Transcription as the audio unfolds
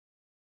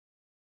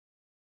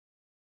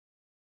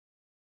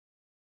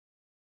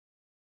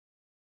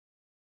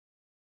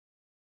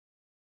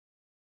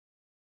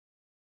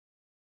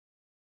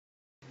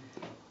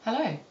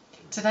Hello,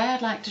 today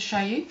I'd like to show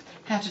you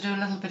how to do a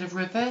little bit of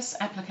reverse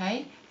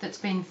applique that's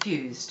been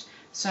fused.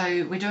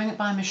 So we're doing it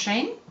by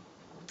machine,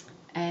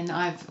 and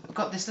I've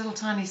got this little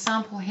tiny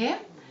sample here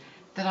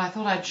that I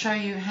thought I'd show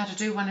you how to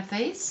do one of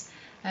these.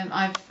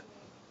 I've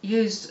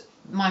used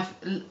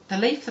the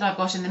leaf that I've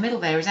got in the middle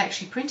there is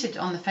actually printed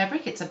on the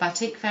fabric. It's a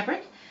batik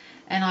fabric,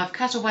 and I've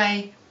cut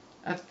away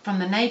from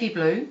the navy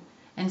blue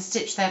and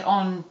stitched that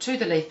on to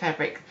the leaf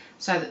fabric.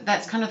 So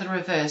that's kind of the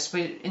reverse.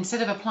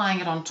 Instead of applying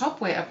it on top,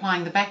 we're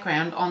applying the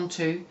background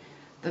onto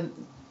the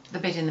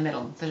bit in the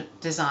middle, the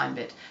design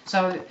bit.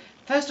 So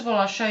first of all,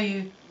 I'll show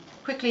you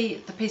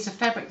quickly the piece of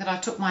fabric that I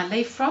took my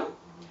leaf from.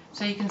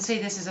 So you can see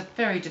this is a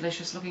very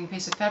delicious looking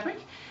piece of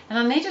fabric, and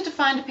I needed to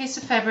find a piece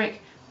of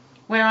fabric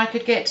where I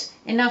could get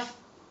enough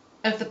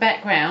of the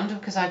background,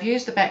 because I've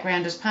used the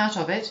background as part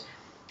of it,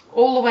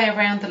 all the way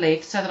around the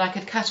leaf so that I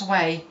could cut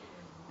away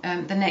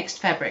the next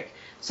fabric.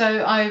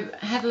 So I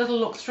had a little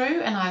look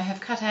through, and I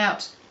have cut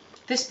out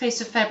this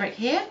piece of fabric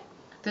here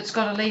that's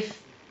got a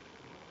leaf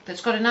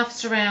that's got enough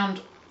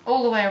surround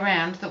all the way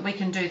around that we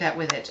can do that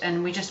with it,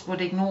 and we just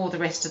would ignore the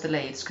rest of the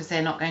leaves because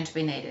they're not going to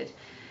be needed.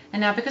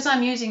 And now, because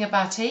I'm using a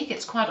batik,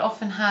 it's quite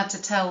often hard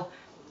to tell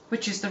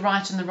which is the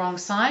right and the wrong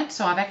side,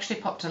 so I've actually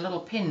popped a little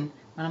pin,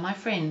 one of my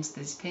friends,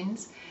 these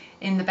pins,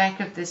 in the back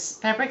of this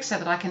fabric so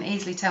that I can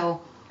easily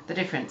tell the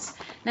difference.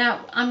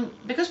 Now,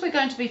 because we're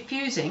going to be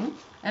fusing,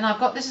 and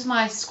I've got, this is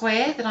my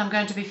square that I'm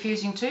going to be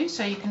fusing to,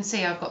 so you can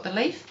see I've got the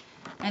leaf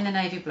and the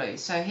navy blue.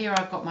 So here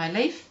I've got my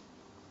leaf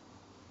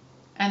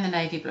and the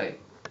navy blue.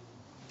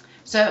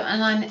 So,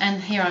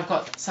 and here I've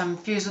got some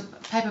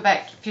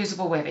paperback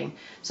fusible webbing.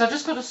 So I've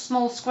just got a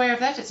small square of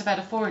that. It's about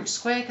a 4-inch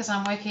square because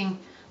I'm working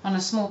on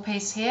a small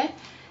piece here,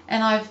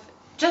 and I've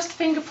just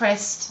finger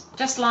pressed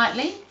just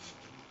lightly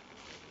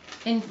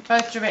in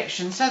both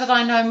directions so that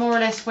I know more or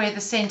less where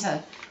the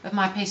center of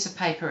my piece of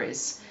paper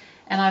is.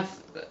 And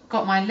I've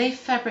got my leaf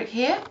fabric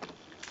here,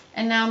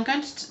 and now I'm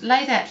going to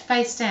lay that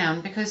face down,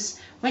 because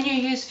when you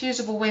use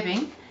fusible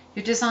webbing,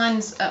 your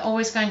designs are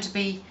always going to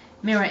be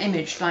mirror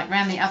imaged, like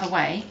round the other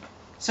way.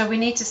 So we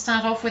need to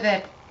start off with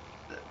a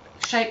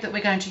shape that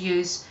we're going to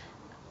use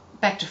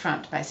back to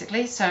front,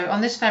 basically. So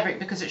on this fabric,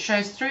 because it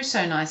shows through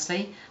so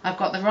nicely, I've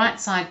got the right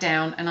side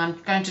down, and I'm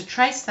going to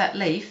trace that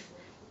leaf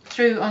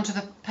through onto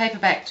the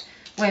paperback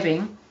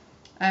webbing,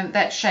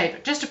 that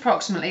shape, just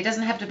approximately. It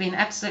doesn't have to be an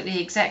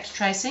absolutely exact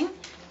tracing.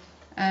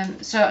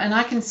 And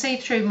I can see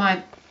through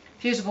my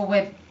fusible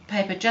web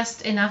paper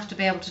just enough to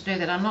be able to do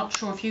that. I'm not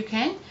sure if you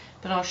can,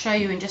 but I'll show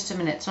you in just a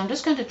minute. So I'm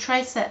just going to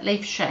trace that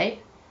leaf shape.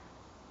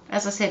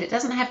 As I said, it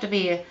doesn't have to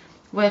be a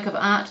work of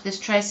art, this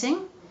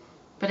tracing,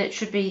 but it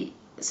should be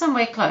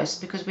somewhere close,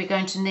 because we're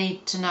going to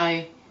need to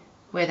know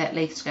where that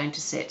leaf is going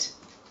to sit.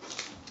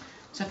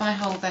 So if I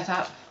hold that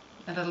up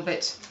a little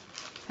bit,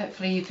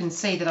 hopefully you can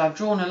see that I've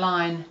drawn a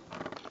line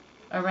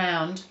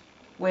around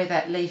where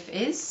that leaf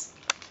is.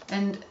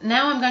 And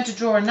now I'm going to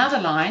draw another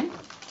line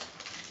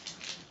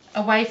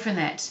away from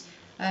that,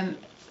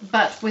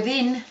 but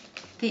within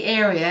the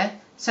area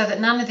so that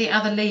none of the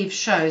other leaves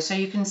show. So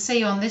you can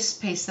see on this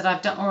piece that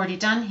I've already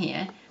done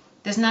here,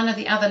 there's none of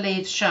the other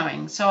leaves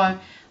showing. So I'm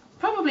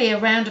probably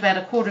around about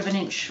a 1/4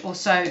 inch or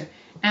so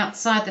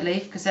outside the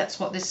leaf, because that's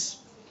what this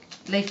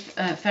leaf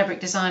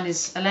fabric design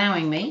is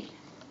allowing me.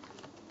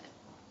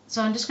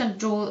 So I'm just going to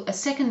draw a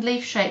second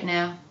leaf shape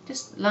now,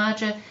 just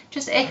larger,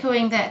 just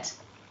echoing that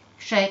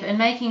shape and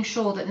making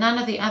sure that none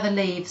of the other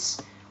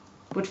leaves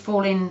would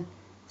fall in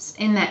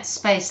that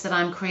space that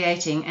I'm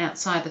creating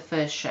outside the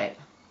first shape.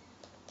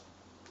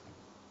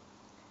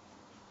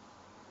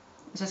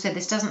 As I said,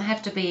 this doesn't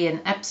have to be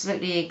an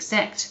absolutely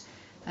exact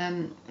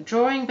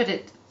drawing, but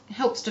it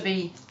helps to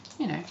be,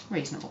 you know,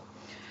 reasonable.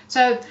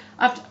 So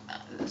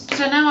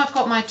now I've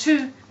got my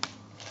two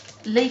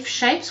leaf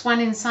shapes, one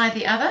inside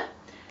the other,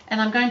 and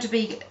I'm going to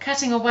be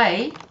cutting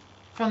away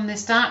from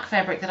this dark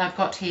fabric that I've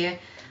got here,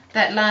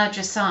 that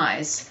larger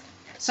size.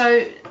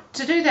 So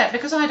to do that,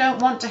 because I don't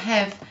want to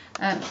have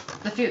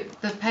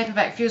the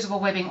paperback fusible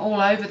webbing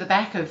all over the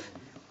back of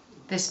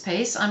this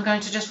piece, I'm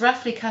going to just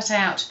roughly cut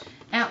out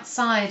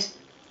outside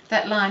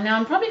that line. Now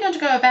I'm probably going to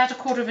go about a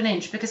 1/4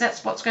 inch, because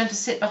that's what's going to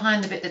sit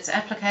behind the bit that's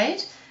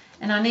appliqued,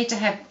 and I need to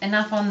have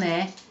enough on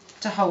there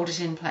to hold it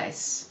in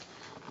place.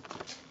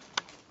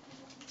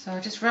 So I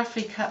just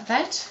roughly cut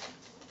that.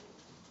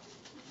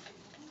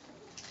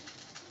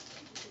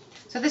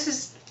 So this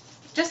is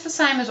just the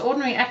same as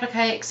ordinary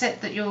applique,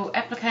 except that you're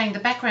appliquing the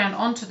background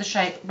onto the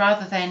shape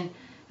rather than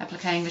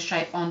appliquing the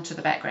shape onto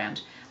the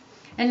background.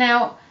 And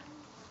now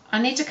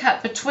I need to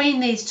cut between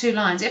these two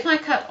lines. If I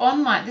cut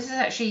on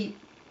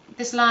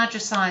this larger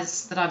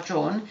size that I've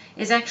drawn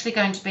is actually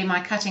going to be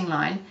my cutting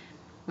line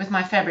with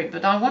my fabric,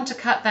 but I want to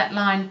cut that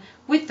line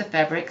with the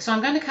fabric, so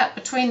I'm going to cut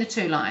between the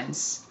two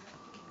lines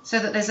so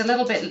that there's a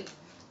little bit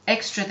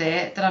extra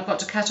there that I've got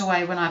to cut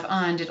away when I've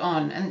ironed it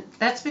on. And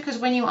that's because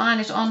when you iron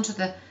it onto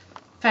the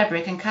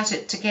fabric and cut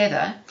it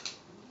together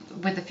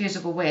with the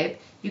fusible web,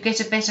 you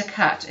get a better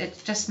cut. It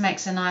just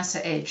makes a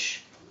nicer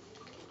edge.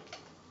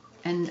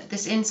 And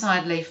this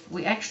inside leaf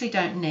we actually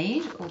don't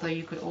need, although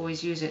you could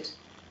always use it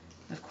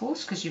of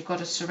course, because you've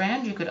got a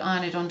surround. You could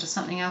iron it onto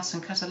something else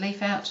and cut a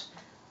leaf out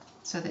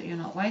so that you're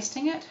not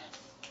wasting it.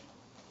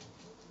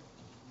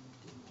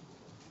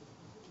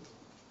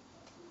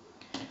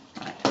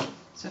 Right,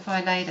 so if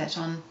I lay that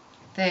on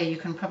there, you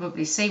can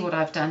probably see what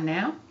I've done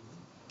now.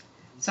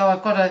 So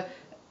I've got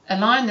a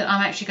line that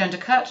I'm actually going to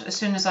cut as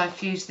soon as I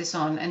fuse this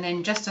on, and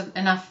then just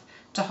enough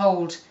to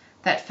hold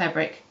that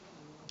fabric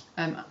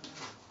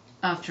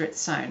after it's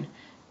sewn.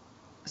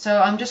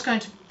 So I'm just going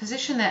to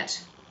position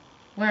that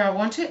where I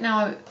want it.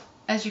 Now,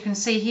 as you can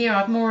see here,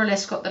 I've more or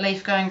less got the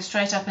leaf going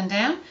straight up and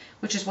down,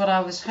 which is what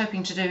I was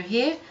hoping to do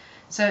here.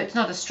 So it's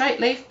not a straight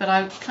leaf, but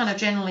I kind of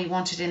generally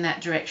want it in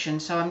that direction.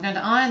 So I'm going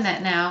to iron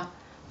that now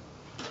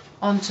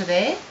onto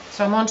there.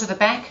 So I'm onto the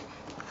back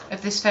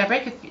of this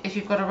fabric. If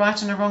you've got a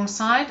right and a wrong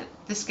side,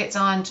 this gets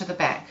ironed to the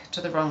back,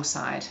 to the wrong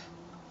side,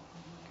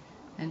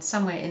 and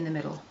somewhere in the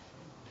middle.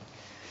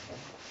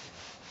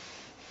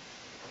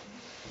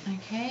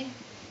 Okay,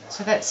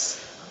 so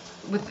that's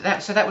with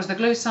that. So that was the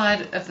glue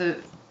side of the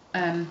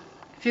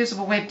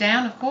fusible web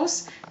down, of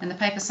course, and the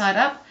paper side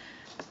up.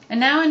 And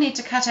now I need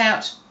to cut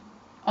out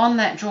on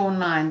that drawn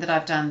line that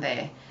I've done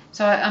there.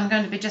 So I'm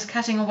going to be just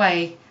cutting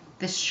away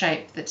this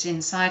shape that's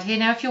inside here.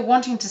 Now, if you're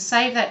wanting to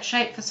save that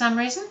shape for some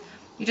reason,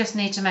 you just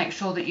need to make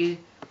sure that you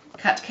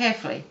cut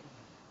carefully.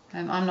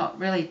 I'm not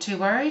really too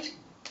worried,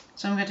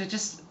 so I'm going to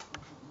just,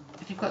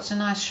 if you've got some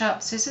nice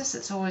sharp scissors,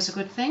 it's always a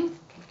good thing.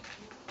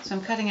 So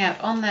I'm cutting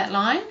out on that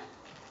line.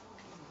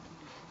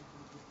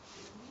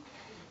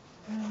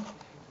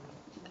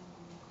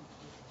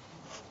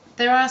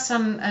 There are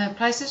some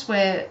places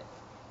where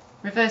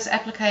reverse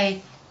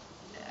applique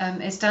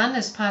is done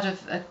as part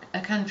of a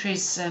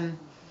country's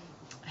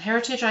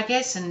heritage, I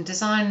guess, and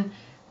design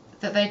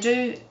that they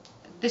do.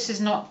 This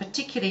is not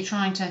particularly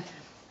trying to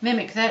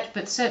mimic that,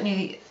 but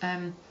certainly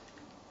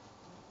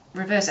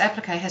reverse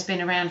applique has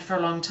been around for a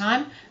long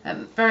time,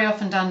 very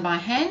often done by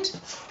hand,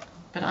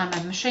 but I'm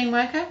a machine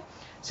worker.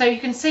 So you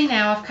can see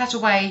now I've cut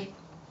away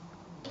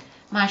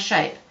my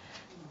shape.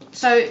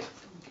 So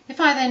if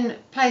I then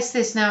place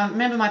this, now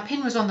remember my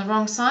pin was on the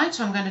wrong side,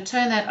 so I'm going to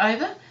turn that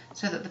over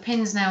so that the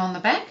pin's now on the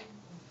back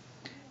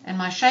and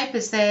my shape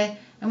is there,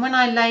 and when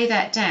I lay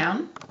that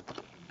down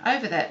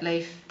over that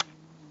leaf,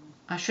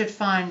 I should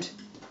find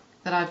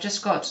that I've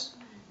just got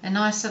a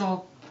nice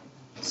little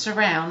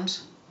surround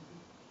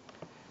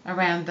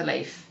around the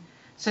leaf.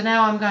 So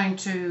now I'm going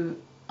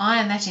to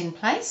iron that in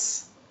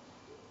place.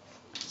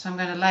 So I'm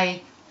going to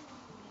lay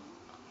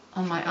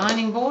on my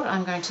ironing board,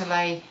 I'm going to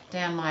lay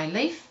down my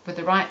leaf with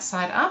the right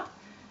side up.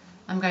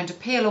 I'm going to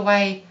peel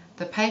away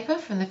the paper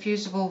from the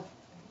fusible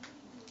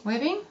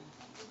webbing.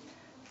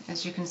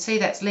 As you can see,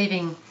 that's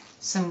leaving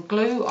some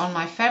glue on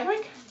my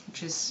fabric,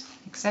 which is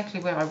exactly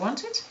where I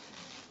want it.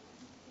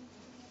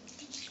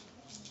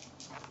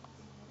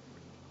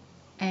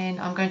 And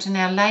I'm going to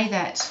now lay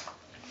that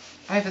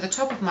over the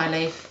top of my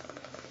leaf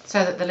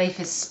so that the leaf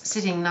is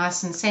sitting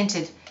nice and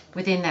centered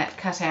within that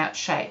cut out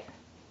shape.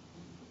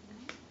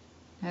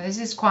 Now this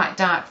is quite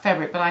dark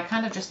fabric, but I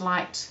kind of just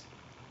liked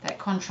that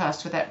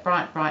contrast with that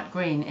bright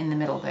green in the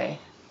middle there.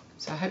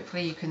 So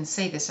hopefully you can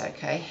see this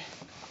okay.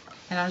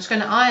 And I'm just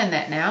going to iron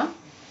that now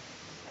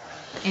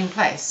in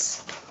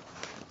place.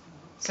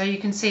 So you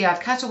can see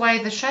I've cut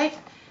away the shape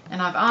and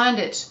I've ironed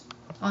it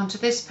onto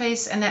this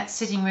piece, and that's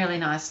sitting really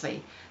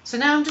nicely. So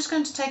now I'm just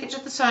going to take it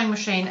to the sewing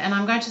machine and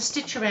I'm going to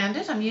stitch around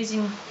it. I'm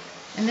using,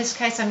 in this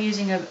case, I'm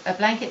using a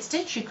blanket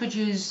stitch. You could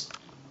use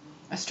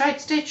a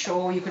straight stitch,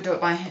 or you could do it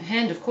by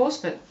hand, of course,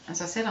 but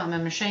as I said, I'm a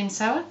machine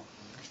sewer.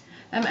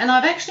 And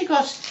I've actually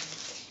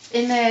got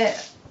in there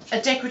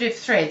a decorative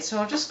thread, so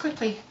I'll just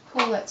quickly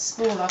pull that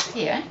spool off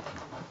here.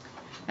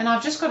 And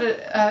I've just got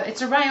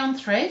it's a rayon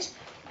thread,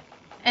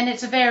 and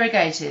it's a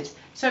variegated.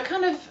 So it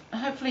kind of,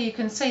 hopefully you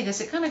can see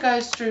this, it kind of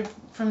goes through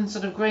from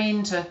sort of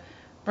green to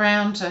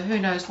brown to who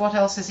knows what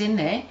else is in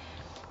there.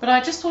 But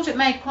I just thought it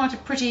made quite a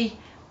pretty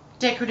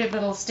decorative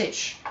little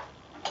stitch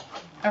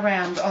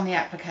around on the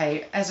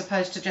applique as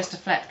opposed to just a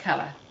flat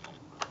colour.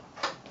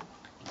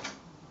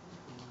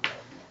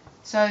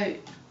 So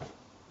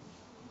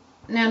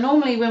now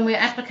normally when we're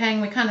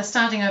appliquing, we're kind of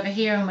starting over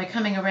here and we're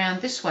coming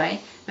around this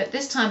way, but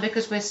this time,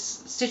 because we're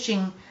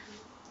stitching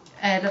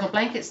a little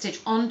blanket stitch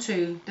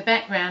onto the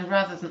background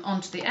rather than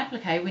onto the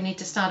applique, we need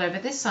to start over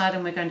this side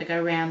and we're going to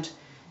go around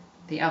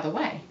the other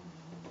way.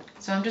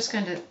 So I'm just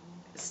going to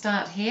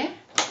start here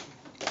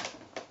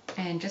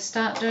and just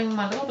start doing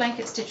my little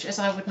blanket stitch as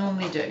I would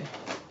normally do.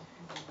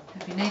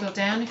 Have your needle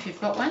down if you've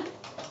got one,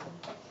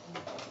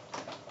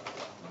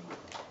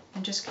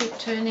 and just keep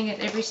turning it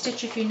every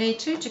stitch if you need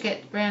to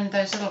get round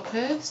those little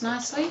curves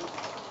nicely.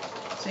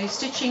 So you're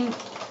stitching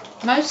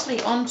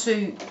mostly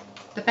onto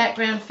the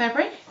background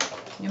fabric,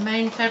 your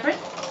main fabric,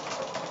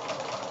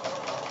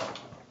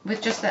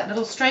 with just that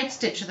little straight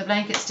stitch of the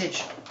blanket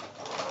stitch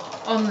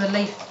on the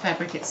leaf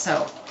fabric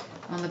itself,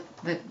 on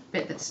the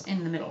bit that's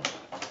in the middle.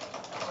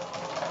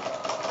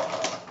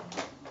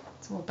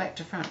 It's all back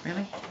to front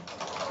really.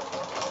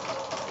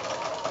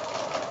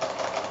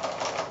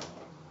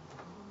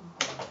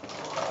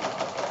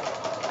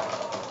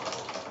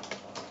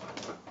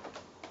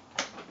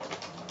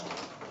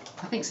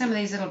 think some of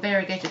these little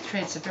variegated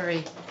threads are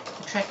very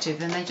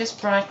attractive, and they just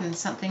brighten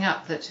something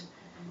up that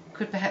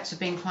could perhaps have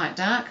been quite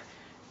dark.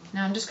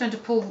 Now I'm just going to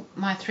pull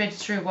my threads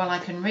through while I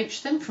can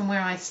reach them from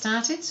where I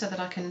started, so that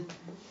I can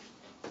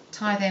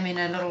tie them in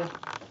a little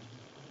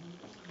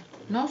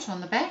knot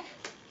on the back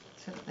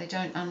so that they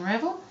don't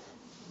unravel.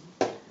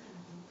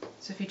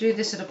 So if you do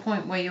this at a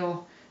point where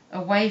you're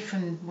away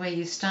from where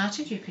you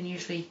started, you can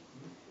usually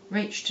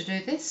reach to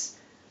do this.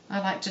 I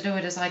like to do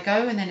it as I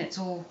go, and then it's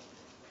all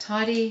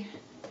tidy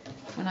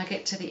when I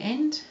get to the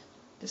end.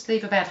 Just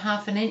leave about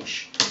 ½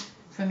 inch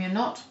from your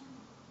knot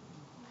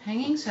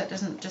hanging so it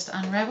doesn't just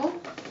unravel.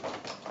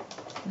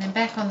 And then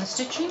back on the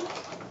stitching.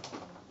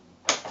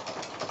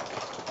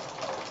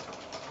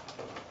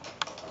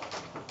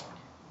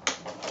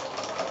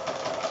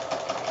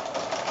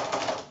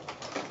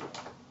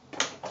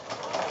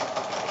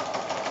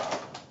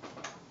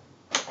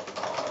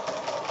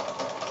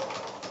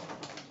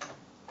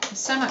 There's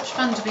so much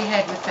fun to be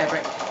had with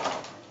fabric.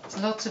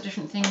 There's lots of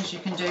different things you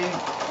can do,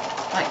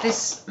 like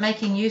this,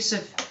 making use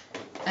of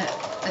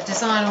a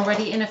design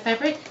already in a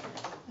fabric.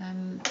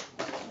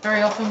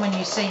 Very often when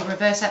you see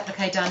reverse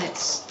applique done,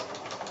 it's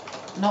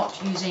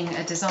not using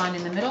a design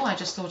in the middle. I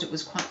just thought it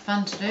was quite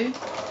fun to do.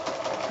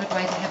 Good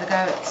way to have a go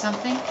at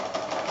something.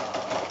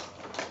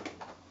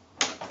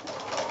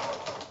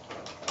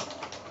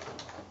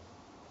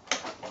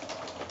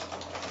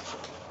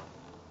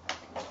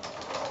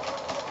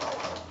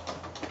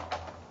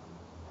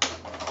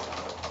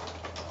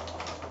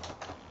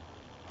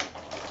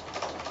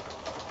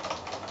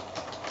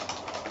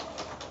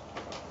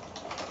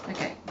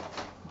 Okay,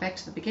 back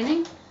to the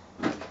beginning.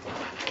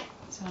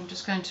 So I'm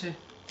just going to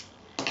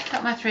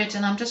cut my threads,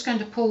 and I'm just going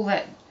to pull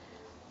that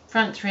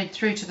front thread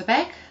through to the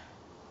back.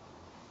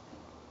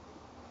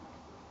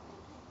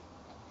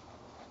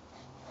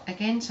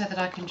 Again, so that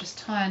I can just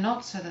tie a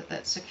knot so that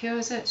that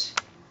secures it.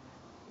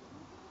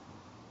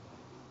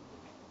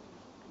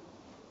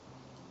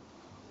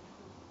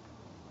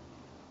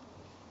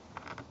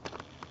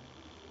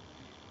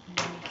 And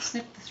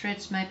snip the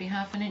threads maybe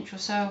 ½ inch or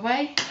so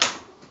away.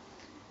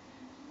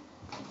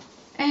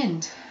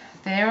 And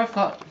there I've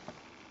got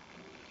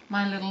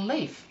my little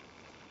leaf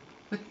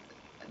with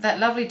that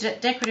lovely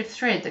decorative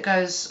thread that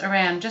goes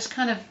around, just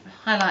kind of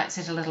highlights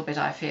it a little bit,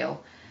 I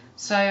feel.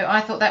 So I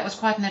thought that was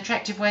quite an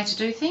attractive way to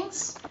do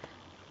things.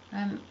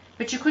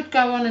 But you could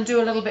go on and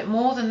do a little bit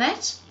more than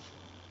that,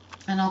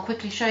 and I'll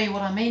quickly show you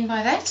what I mean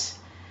by that.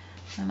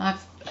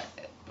 I've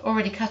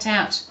already cut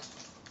out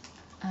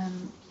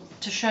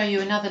to show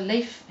you another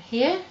leaf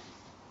here.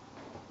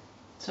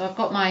 So I've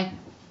got my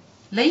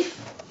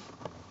leaf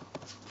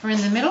for in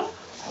the middle,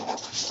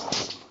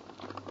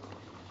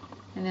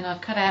 and then I've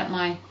cut out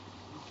my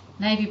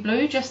navy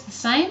blue just the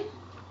same.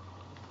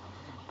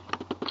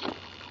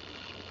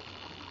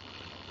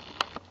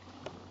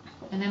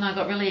 And then I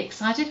got really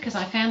excited because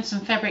I found some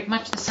fabric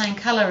much the same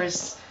colour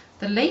as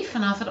the leaf,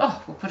 and I thought,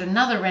 oh, we'll put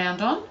another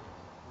round on.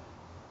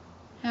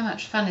 How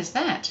much fun is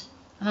that?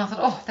 And I thought,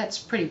 oh, that's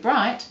pretty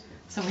bright,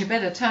 so we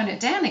better tone it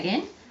down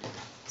again.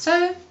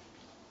 So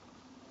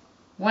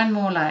one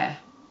more layer.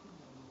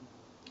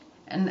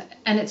 And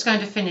it's going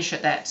to finish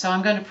at that. So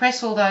I'm going to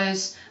press all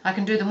those. I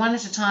can do them one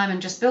at a time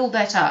and just build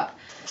that up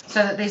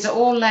so that these are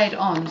all laid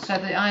on. So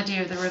the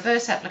idea of the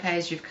reverse applique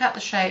is you've cut the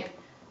shape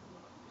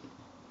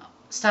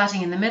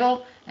starting in the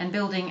middle and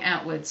building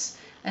outwards.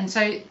 And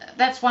so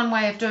that's one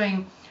way of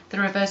doing the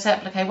reverse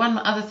applique. One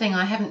other thing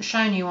I haven't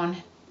shown you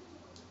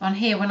on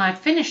here, when I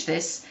finish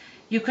this,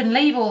 you can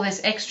leave all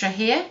this extra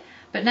here,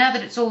 but now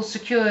that it's all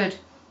secured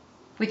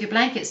with your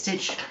blanket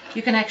stitch,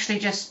 you can actually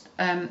just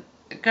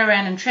go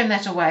around and trim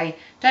that away.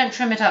 Don't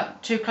trim it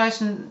up too close,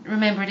 and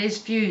remember it is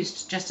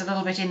fused just a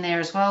little bit in there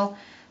as well,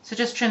 so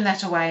just trim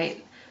that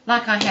away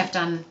like I have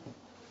done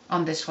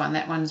on this one.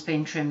 That one's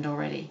been trimmed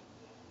already.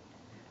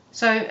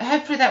 So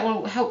hopefully that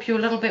will help you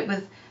a little bit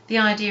with the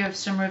idea of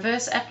some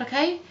reverse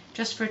applique,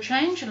 just for a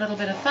change, a little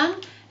bit of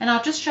fun. And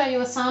I'll just show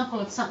you a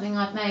sample of something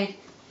I've made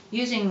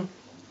using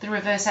the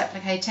reverse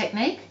applique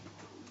technique.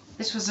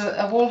 This was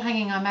a wall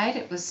hanging I made.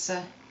 It was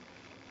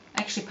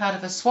actually part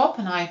of a swap,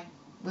 and I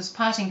was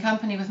parting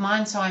company with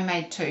mine, so I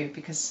made two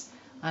because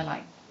I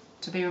like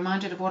to be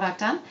reminded of what I've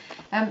done.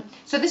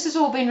 So this has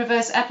all been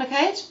reverse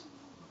appliqued.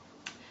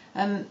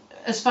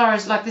 As far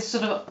as like this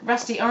sort of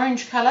rusty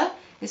orange colour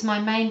is my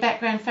main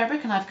background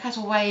fabric, and I've cut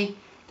away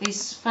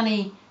these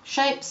funny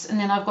shapes, and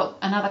then I've got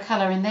another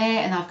colour in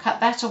there, and I've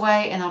cut that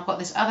away, and I've got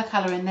this other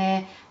colour in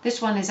there.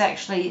 This one is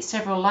actually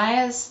several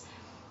layers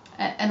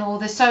and all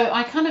this. So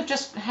I kind of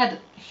just had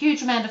a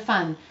huge amount of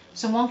fun.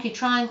 Some wonky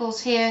triangles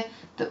here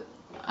that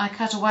I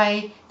cut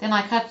away, then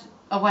I cut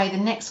away the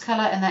next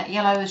colour, and that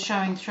yellow is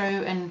showing through,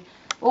 and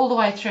all the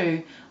way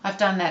through I've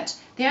done that.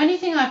 The only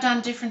thing I've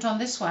done different on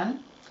this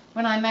one,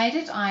 when I made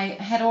it, I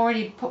had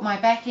already put my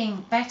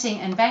batting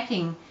and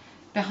backing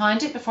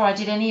behind it before I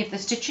did any of the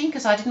stitching,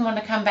 because I didn't want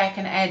to come back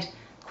and add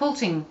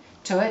quilting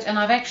to it. And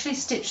I've actually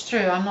stitched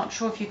through. I'm not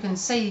sure if you can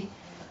see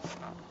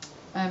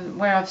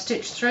where I've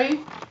stitched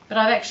through, but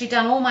I've actually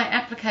done all my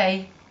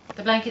applique,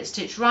 the blanket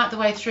stitch, right the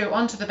way through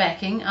onto the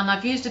backing, and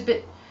I've used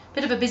a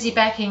bit of a busy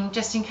backing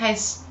just in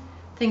case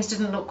things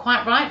didn't look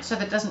quite right, so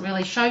that it doesn't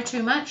really show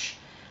too much.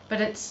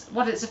 But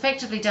what it's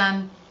effectively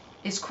done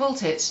is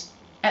quilt it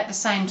at the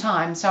same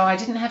time, so I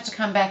didn't have to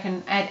come back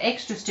and add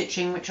extra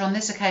stitching, which on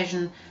this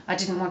occasion I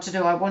didn't want to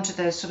do. I wanted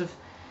those sort of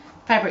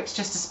fabrics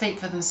just to speak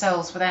for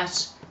themselves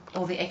without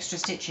all the extra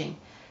stitching.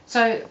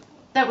 So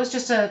that was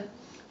just a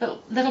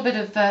little bit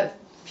of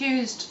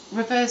fused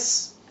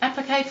reverse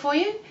applique for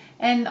you,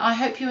 and I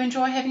hope you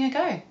enjoy having a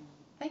go.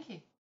 Thank you.